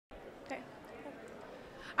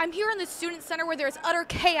I'm here in the Student Center where there's utter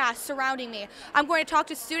chaos surrounding me. I'm going to talk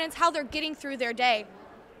to students how they're getting through their day.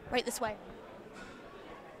 Right this way.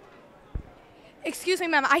 Excuse me,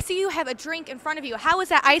 ma'am. I see you have a drink in front of you. How is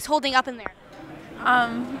that ice holding up in there?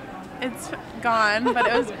 It's gone, but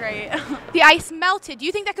it was great. The ice melted. Do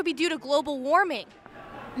you think that could be due to global warming?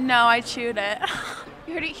 No, I chewed it.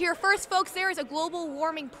 You heard it here first, folks. There is a global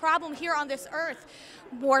warming problem here on this earth.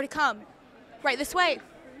 More to come. Right this way.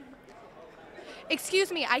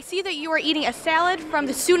 Excuse me, I see that you are eating a salad from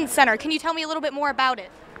the Student Center. Can you tell me a little bit more about it?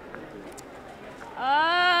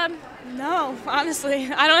 No,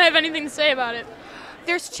 honestly, I don't have anything to say about it.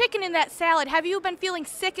 There's chicken in that salad. Have you been feeling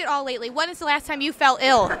sick at all lately? When is the last time you felt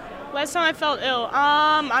ill? Last time I felt ill,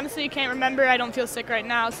 honestly, can't remember. I don't feel sick right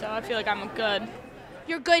now, so I feel like I'm good.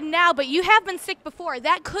 You're good now, but you have been sick before.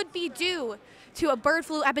 That could be due to a bird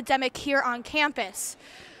flu epidemic here on campus.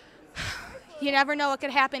 You never know what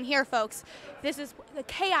could happen here, folks. This is the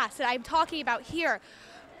chaos that I'm talking about here.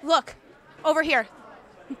 Look, over here.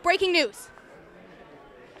 Breaking news.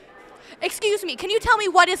 Excuse me, can you tell me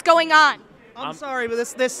what is going on? I'm sorry, but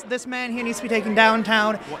this man here needs to be taken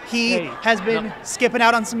downtown. He Hey, has been skipping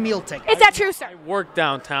out on some meal tickets. Is that true, sir? I work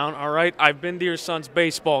downtown, all right? I've been to your son's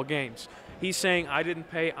baseball games. He's saying I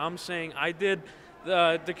didn't pay. I'm saying I did.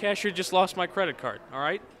 The cashier just lost my credit card, all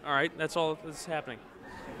right? All right, that's all that's happening.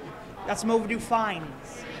 Got some overdue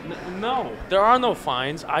fines. No, there are no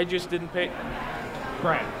fines. I just didn't pay.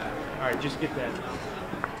 Brad, all right, just get that.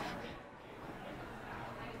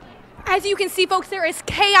 As you can see, folks, there is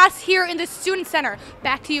chaos here in the Student Center.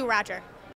 Back to you, Roger.